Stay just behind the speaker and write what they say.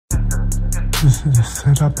This is the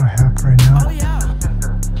setup I have right now. Oh yeah.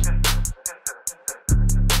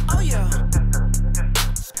 Oh yeah.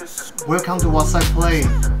 Welcome to What I Play.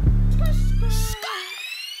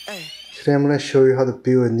 Hey. Today I'm going to show you how to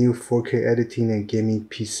build a new 4K editing and gaming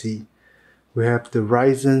PC. We have the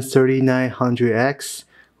Ryzen 3900X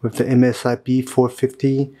with the MSI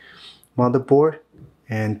B450 motherboard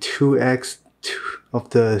and 2x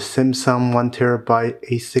of the Samsung 1TB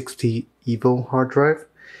A60 EVO hard drive.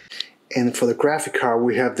 And for the graphic card,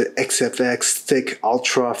 we have the XFX Thick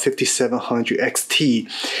Ultra 5700 XT.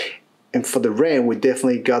 And for the RAM, we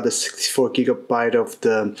definitely got the 64GB of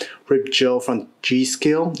the Ripgel from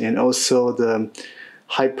G.Skill and also the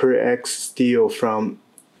HyperX Steel from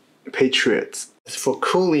Patriots. For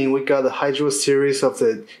cooling, we got the Hydro series of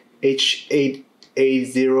the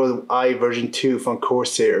H880i version 2 from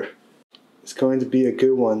Corsair. It's going to be a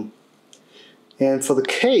good one. And for the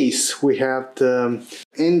case, we have the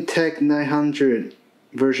Intech 900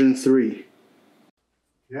 version 3.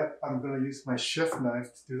 Yep, I'm going to use my chef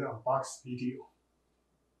knife to do the unbox video.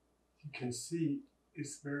 You can see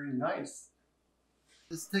it's very nice.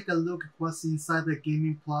 Let's take a look at what's inside the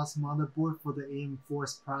Gaming Plus motherboard for the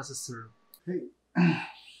AM4 processor. Hey.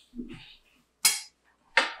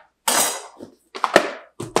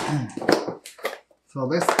 So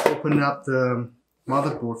let's open up the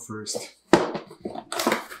motherboard first.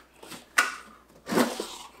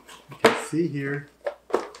 You can see here,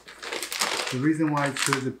 the reason why I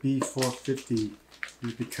chose the B450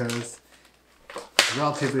 is because it's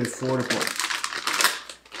relatively affordable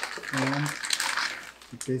and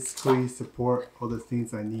it basically supports all the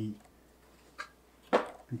things I need.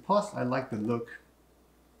 And plus, I like the look.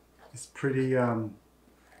 It's pretty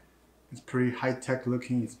high-tech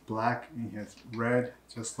looking. It's black and it has red,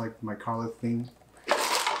 just like my color theme.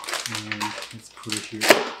 And it's pretty huge.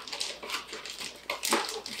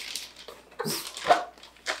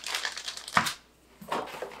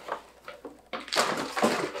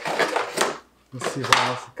 Let's see what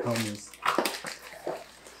else it comes.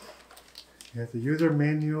 You have the user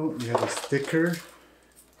manual, you have a sticker,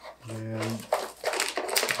 and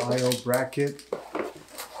I/O bracket.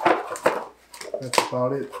 That's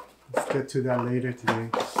about it. Let's get to that later today.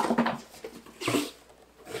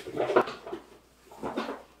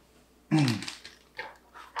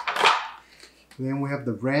 Then we have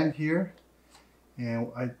the RAM here,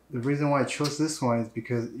 and the reason why I chose this one is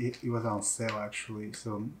because it was on sale actually.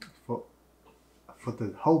 So for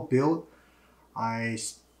the whole build, I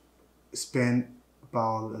spent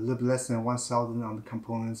about a little less than 1,000 on the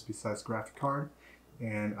components besides graphic card,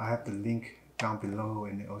 and I have the link down below.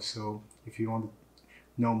 And also, if you want to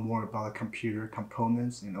know more about computer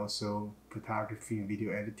components and also photography and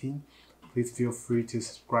video editing, please feel free to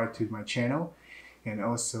subscribe to my channel, and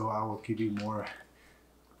also I will give you more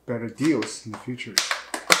better deals in the future.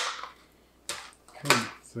 Okay,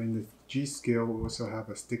 so in the G.Skill we also have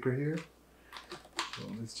a sticker here, so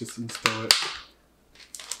let's just install it.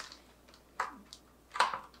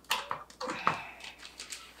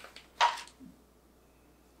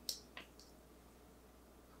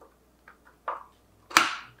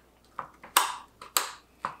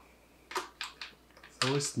 It's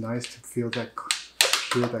always nice to hear that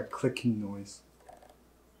clicking noise.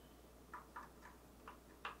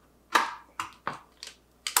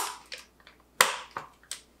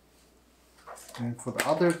 And for the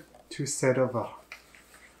other two set of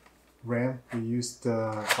RAM, we used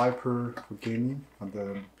the Viper for gaming on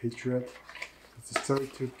the Patriot. It's a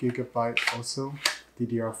 32GB also,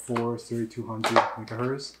 DDR4 3200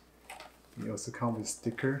 MHz. We also come with a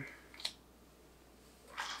sticker.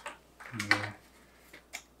 Yeah.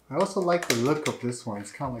 I also like the look of this one.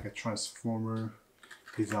 It's kind of like a transformer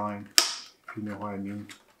design, if you know what I mean.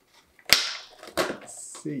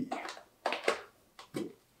 Let's see.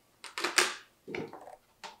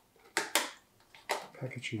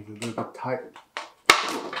 Packaging is a little bit tight.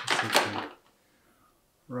 It's okay.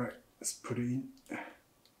 Right, let's put it in.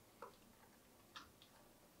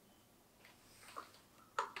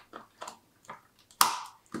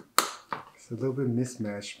 It's a little bit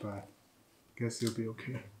mismatched, but I guess it'll be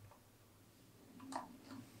okay.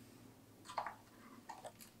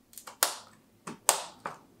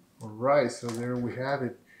 Alright, so there we have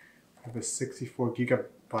it. We have a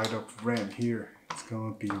 64GB of RAM here. It's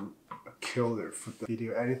gonna be a killer for the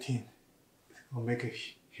video editing. It's gonna make a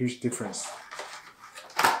huge difference.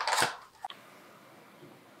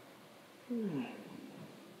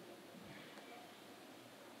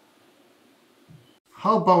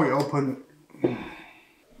 How about we open?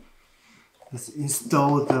 Let's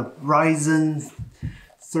install the Ryzen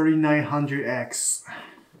 3900X.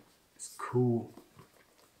 It's cool.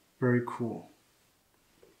 Very cool.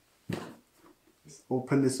 Let's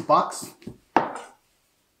open this box.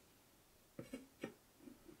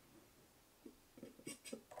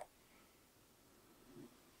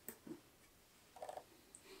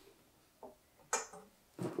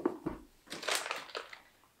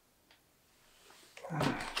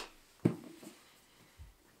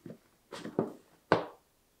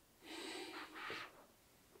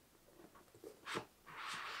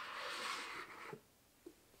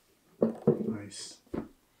 Nice.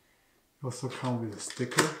 Also comes with a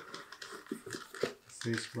sticker. It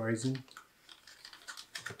says Ryzen.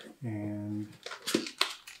 And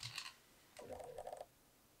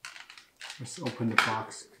let's open the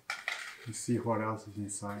box and see what else is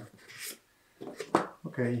inside.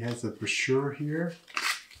 Okay, it has a brochure here.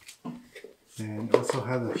 And also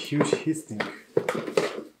has a huge heatsink.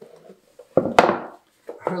 I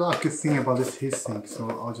heard a lot of good things about this heatsink, so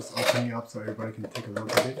I'll just open it up so everybody can take a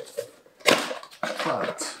look at it.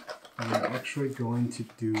 But I'm actually going to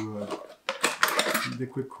do a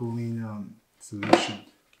liquid cooling solution.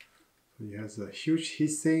 So it has a huge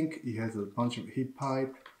heatsink, it has a bunch of heat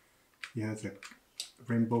pipe, it has a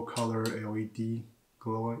rainbow color LED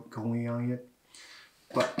glowing on it.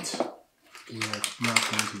 But we are not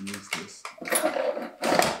going to use this.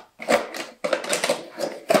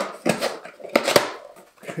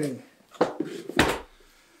 Okay.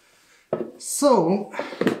 So,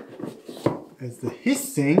 as the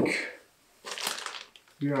heatsink,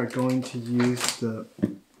 we are going to use the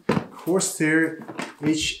Corsair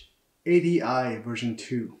H80i version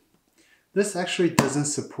 2. This actually doesn't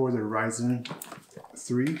support the Ryzen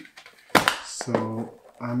 3, so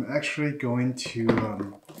I'm actually going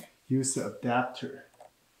to use the adapter.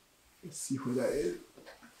 Let's see what that is.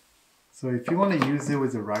 So if you want to use it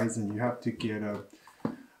with the Ryzen, you have to get a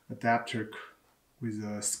adapter with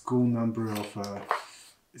a school number of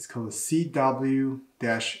it's called a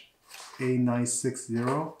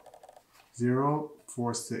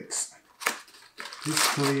CW-A960046.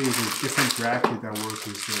 Basically, it's a different bracket that works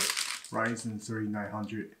with the Ryzen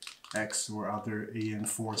 3900X or other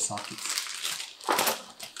AM4 sockets.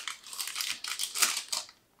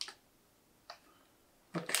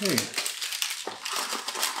 Okay,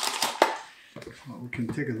 well, we can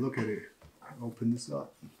take a look at it. Open this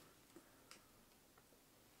up.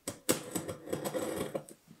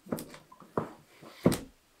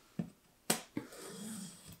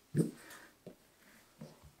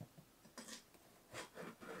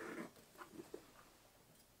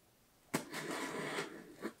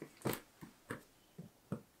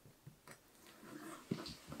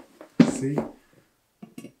 See?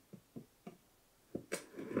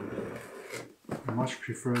 I much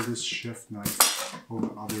prefer this chef knife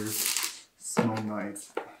over other small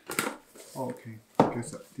knives. Oh, okay, I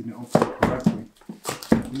guess I didn't open it correctly.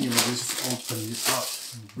 Anyway, let's just open it up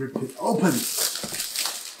and rip it open.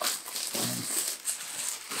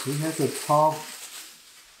 Nice. It has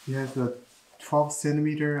a 12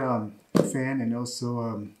 centimeter fan and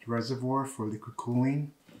also reservoir for liquid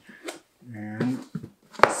cooling. And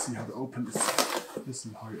let's see how to open this. This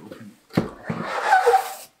is how you open it.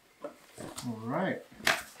 Alright.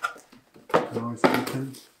 Now it's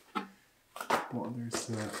open. Well, there's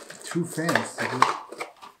two fans.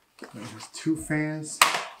 There's two fans.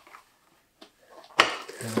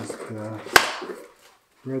 There's the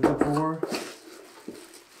reservoir.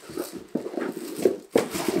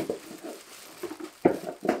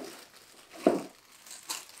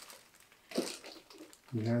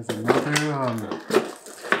 It has another, I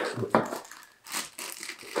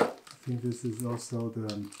think this is also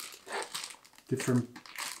the different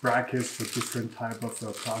brackets for different type of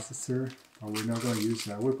processor, but we're not going to use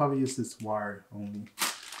that. We'll probably use this wire only.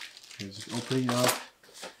 Okay, just open it up,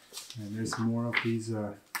 and there's more of these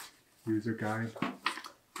user guide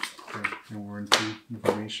and warranty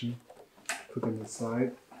information. Put them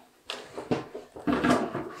aside.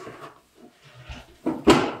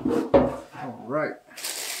 All right.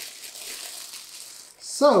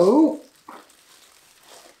 So,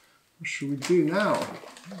 what should we do now?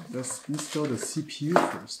 Let's install the CPU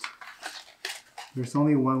first. There's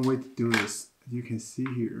only one way to do this, as you can see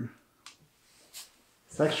here.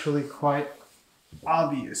 It's actually quite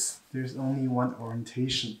obvious. There's only one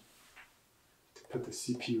orientation to put the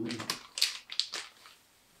CPU in.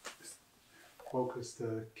 Just focus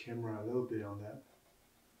the camera a little bit on that.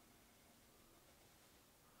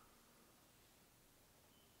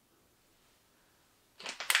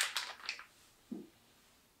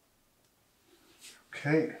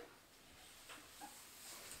 Okay,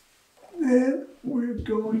 then we're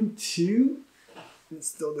going to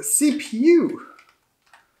install the CPU.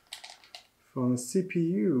 On the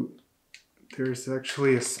CPU, there's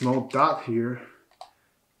actually a small dot here.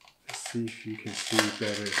 Let's see if you can see it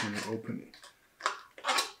better when you open it.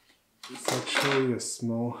 It's actually a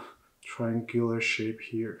small triangular shape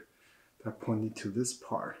here that pointed to this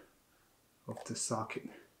part of the socket.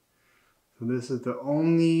 So this is the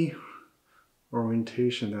only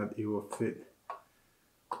orientation that it will fit.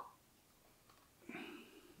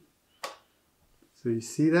 So you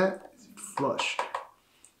see that? It's flush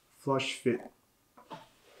fit.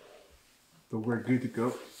 So we're good to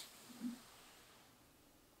go.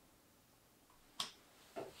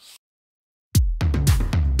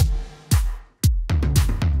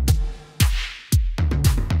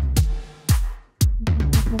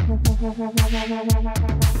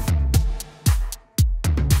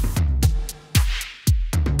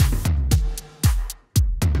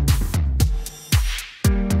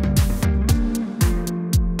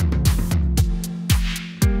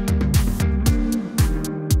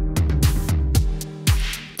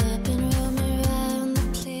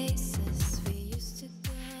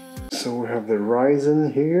 So we have the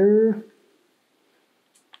Ryzen here.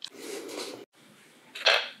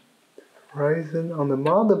 Ryzen on the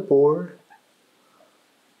motherboard.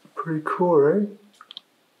 Pretty cool, right?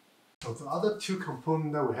 So the other two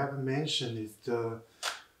components that we haven't mentioned is the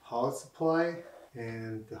power supply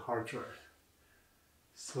and the hard drive.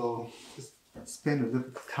 So just spend a little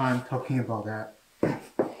bit of time talking about that.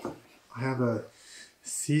 I have a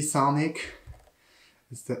Seasonic.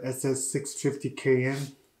 It's the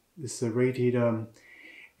SS650KN. It's a rated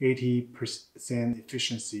 80%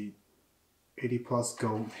 efficiency, 80 plus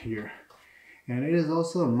gold here. And it is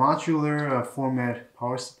also a modular format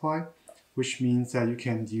power supply, which means that you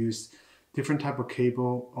can use different type of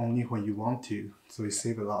cable only when you want to. So it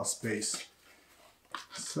saves a lot of space.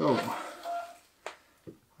 So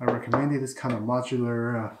I recommended this kind of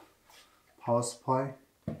modular power supply.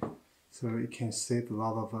 So it can save a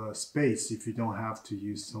lot of space if you don't have to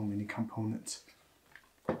use so many components.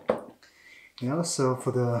 And also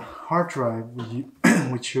for the hard drive,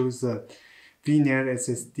 we chose the VNet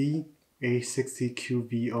SSD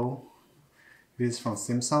A60QVO. It is from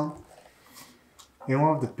Samsung. And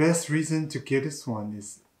one of the best reasons to get this one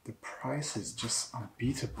is the price is just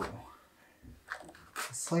unbeatable.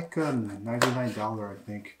 It's like $99, I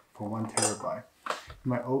think, for 1 terabyte.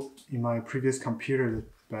 In my previous computer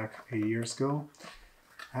back 8 years ago,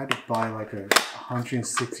 I had to buy like a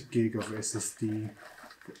 160 gig of SSD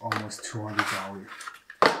for almost $200.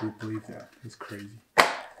 Do you believe that? It's crazy.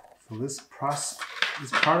 So this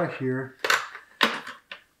product here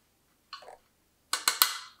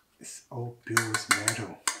is all built with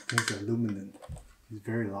metal. I think it's aluminum. It's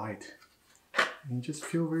very light. And you just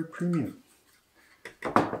feel very premium.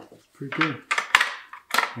 It's pretty good.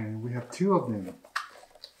 And we have 2 of them.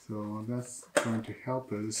 So that's going to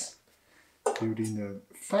help us building a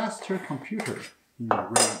faster computer in the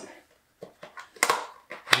RAID.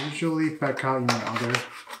 I usually back out in my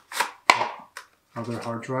other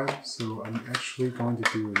hard drive, so I'm actually going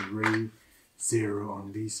to do a RAID 0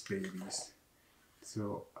 on these babies.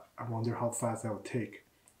 So I wonder how fast that will take.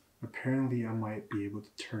 Apparently I might be able to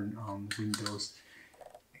turn on Windows,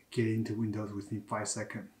 get into Windows within 5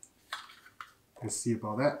 seconds. Let's see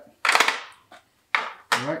about that.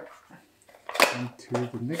 Alright, on to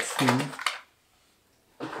the next thing.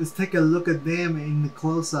 Let's take a look at them in the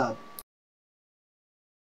close-up.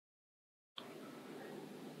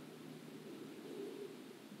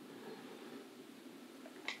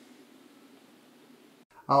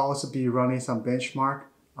 I'll also be running some benchmark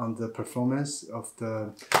on the performance of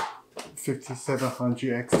the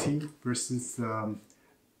 5700 XT versus the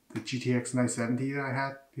GTX 970 that I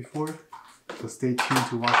had before. So stay tuned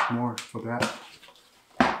to watch more for that.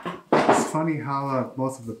 It's funny how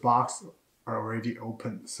most of the box are already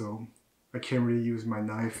open, so I can't really use my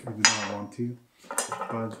knife even though I want to.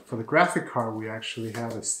 But for the graphic card, we actually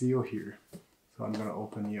have a seal here. So I'm gonna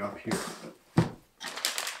open it up here.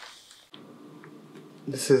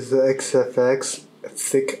 This is the XFX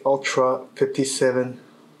Thick Ultra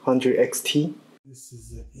 5700 XT. This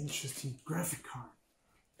is an interesting graphic card.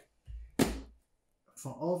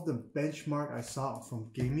 From all of the benchmark I saw from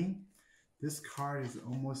gaming, this card is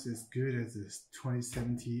almost as good as this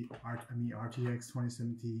RTX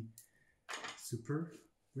 2070 Super,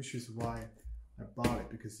 which is why I bought it,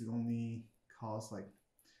 because it only costs like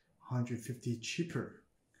 $150 cheaper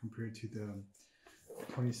compared to the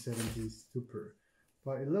 2070 Super.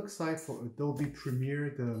 But it looks like for Adobe Premiere,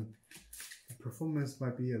 the performance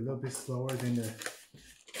might be a little bit slower than the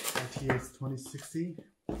RTX 2060.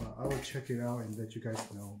 But I will check it out and let you guys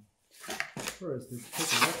know. First, let's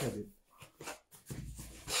take a look at it.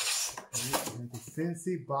 the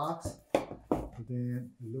fancy box, but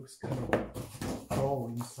then it looks kind of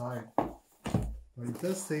dull inside. But it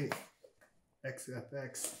does say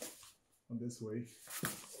XFX on this way.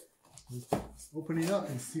 Let's open it up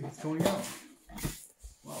and see what's going on.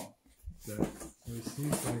 Wow. So it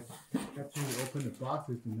seems like after you open the box,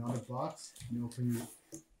 there's another box. You open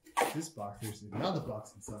this box, there's another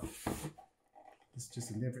box inside. It's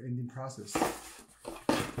just a never-ending process.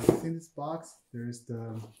 In this box, there's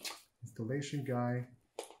the installation guide,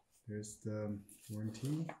 there's the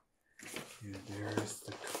warranty, and there's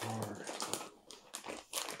the card.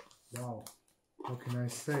 Wow, what can I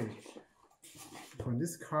say? When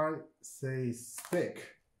this card says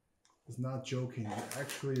thick, it's not joking, it's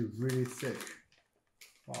actually really thick.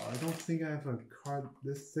 Wow, I don't think I have a card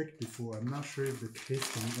this thick before. I'm not sure if the case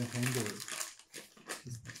can even handle it.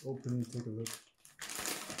 Just open it and take a look.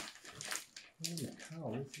 Holy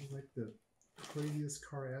cow, this is like the craziest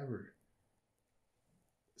card ever.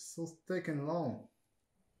 It's so thick and long.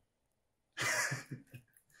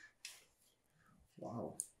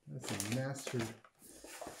 Wow, that's a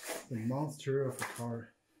monster of a card.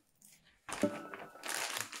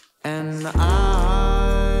 And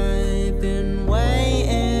I've been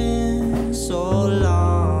waiting so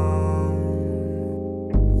long,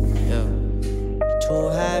 yeah, to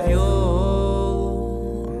have you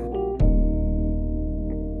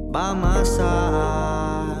by my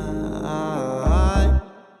side.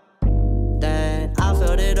 That I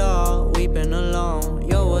felt it all, weeping alone.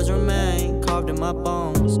 Your words remain carved in my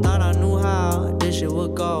bones. Thought I knew how this shit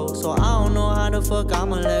would go, so I don't know how the fuck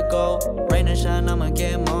I'ma let go. Rain and shine, I'ma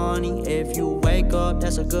get money. If you wake up,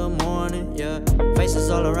 that's a good morning, yeah. Faces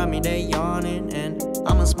all around me, they yawning, and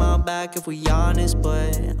I'ma smile back if we honest.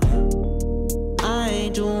 But I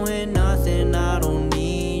ain't doing nothing I don't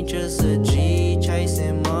need. Just a G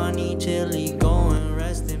chasing money till he go and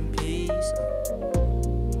rest in peace.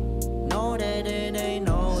 Know that it ain't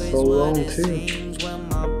always So what it too. seems. When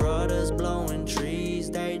my brothers blowing trees,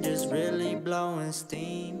 they just really blowing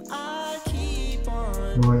steam. I keep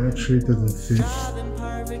on No, it actually doesn't fit. driving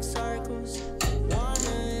perfect circles.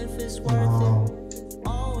 Wonder if it's worth Wow. it.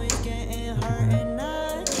 Always getting hurt and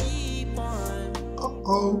I keep on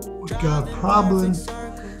Uh-oh, we got a problem.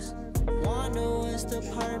 circles. Wonder what's the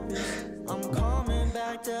purpose. I'm coming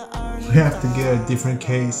back to earth. We have to get a different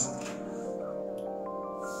case.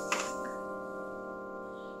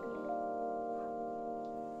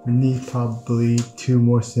 We need probably 2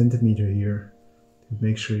 more centimeters here to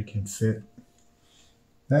make sure it can fit.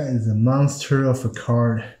 That is a monster of a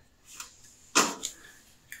card.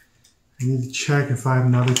 I need to check if I have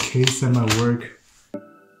another case at my work.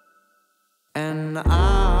 And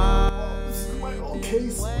This is my old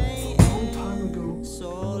case a long time ago. so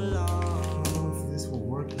I long don't know if this will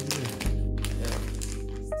work either.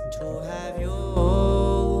 to have you.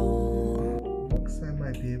 Looks like I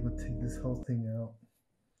might be able to take this whole thing out.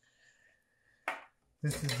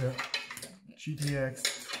 This is a GTX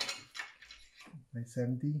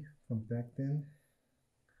 970 from back then.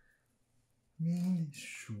 I mean, it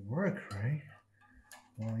should work, right?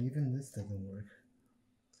 Well, even this doesn't work.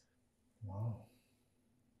 Wow.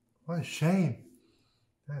 What a shame.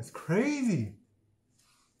 That's crazy.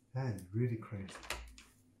 That is really crazy.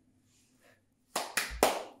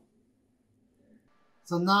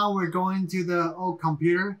 So now we're going to the old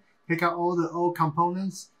computer, take out all the old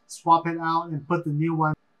components, swap it out and put the new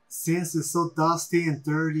one. Since it's so dusty and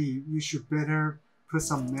dirty, you should better put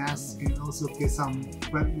some mask and also get some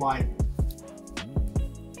wet wipe.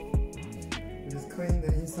 Just clean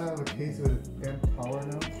the inside of the case with amp power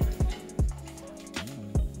now.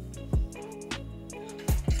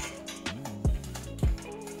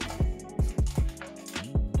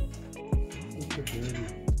 Super dirty.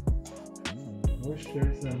 Wish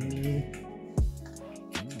there's a mini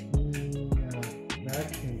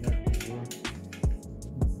vacuum that could work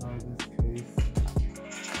inside this case. You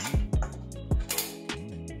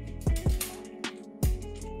can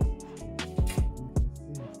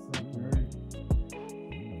see it's so dirty.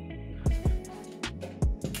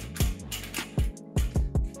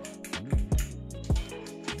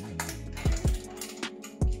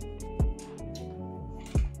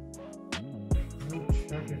 I'll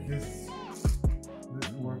check if this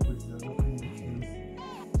work with the opening the case.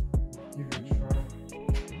 Give it a try.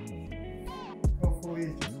 Hopefully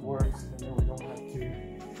it just works and then we don't have to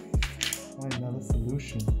find another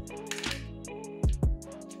solution.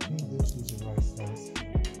 I think this is the right size.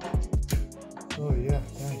 Oh yeah,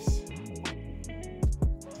 nice.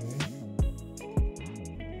 Okay.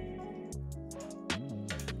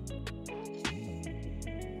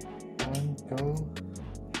 One go.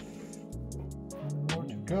 One more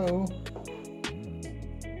to go.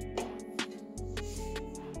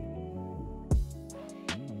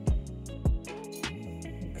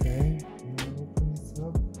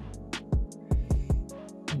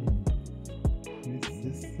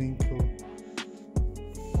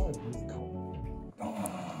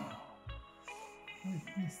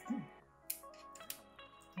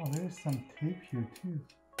 there's some tape here too.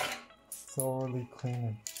 Thoroughly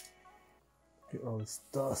clean. Look at all this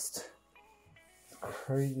dust. It's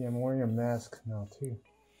crazy. I'm wearing a mask now too.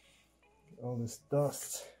 Look at all this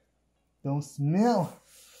dust. Don't smell.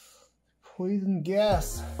 Poison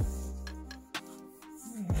gas.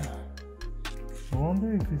 I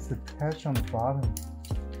wonder if it's attached on the bottom.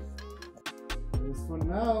 As for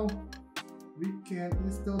now, we can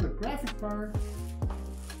install the graphic card.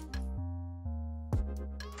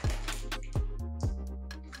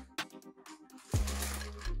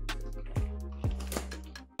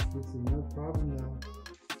 This is no problem now.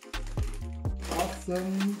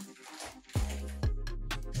 Awesome.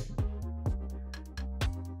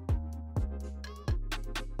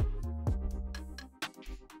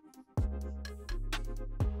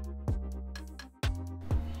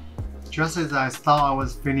 Just as I thought I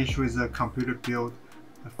was finished with the computer build,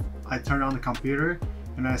 I turned on the computer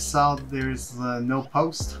and I saw there's no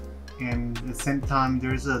post, and at the same time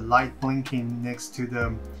there's a light blinking next to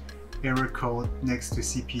the error code next to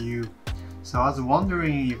CPU. So I was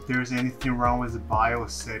wondering if there's anything wrong with the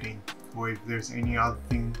BIOS setting, or if there's any other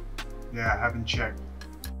thing that I haven't checked.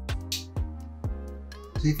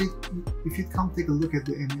 So if you come take a look at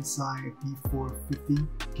the MSI B450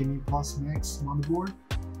 Gaming Plus Max motherboard,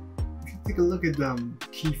 take a look at the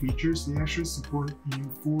key features. They actually support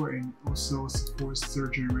AM4 and also supports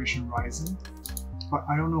 3rd generation Ryzen. But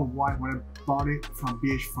I don't know why when I bought it from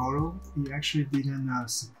BH Photo, it actually didn't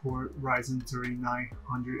support Ryzen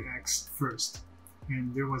 3900X first,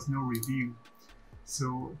 and there was no review.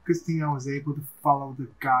 So good thing I was able to follow the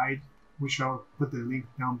guide, which I'll put the link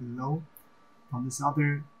down below. On this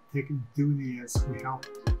other tech enthusiast who help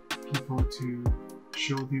people to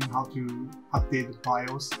show them how to update the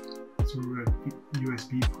BIOS through a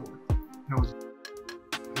USB port. That was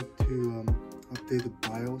to update the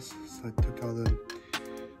BIOS, so I took out the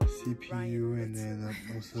CPU and then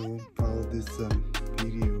also followed this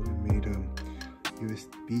video and made a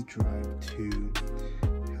USB drive to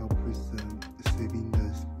help with saving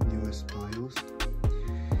the newest BIOS.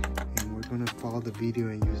 And we're gonna follow the video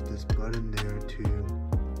and use this button there to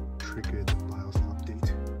trigger the BIOS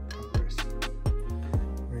update progress.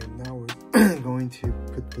 Right now we're going to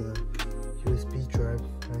put the USB drive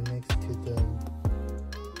right next to the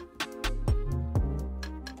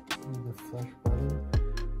flash button,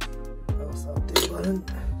 BIOS update button,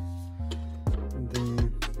 and then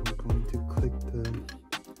we're going to click the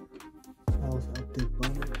BIOS update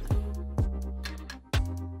button.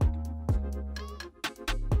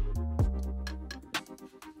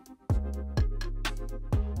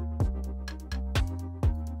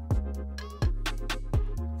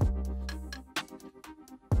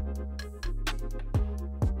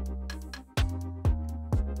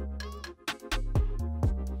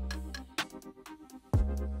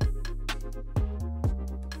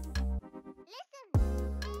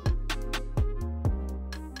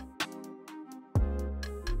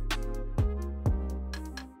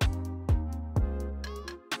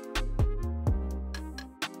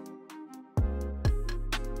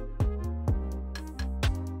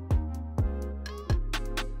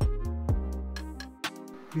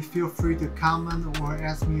 Please feel free to comment or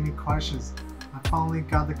ask me any questions. I finally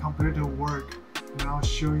got the computer to work, and I'll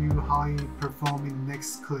show you how it performs in the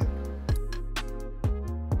next clip.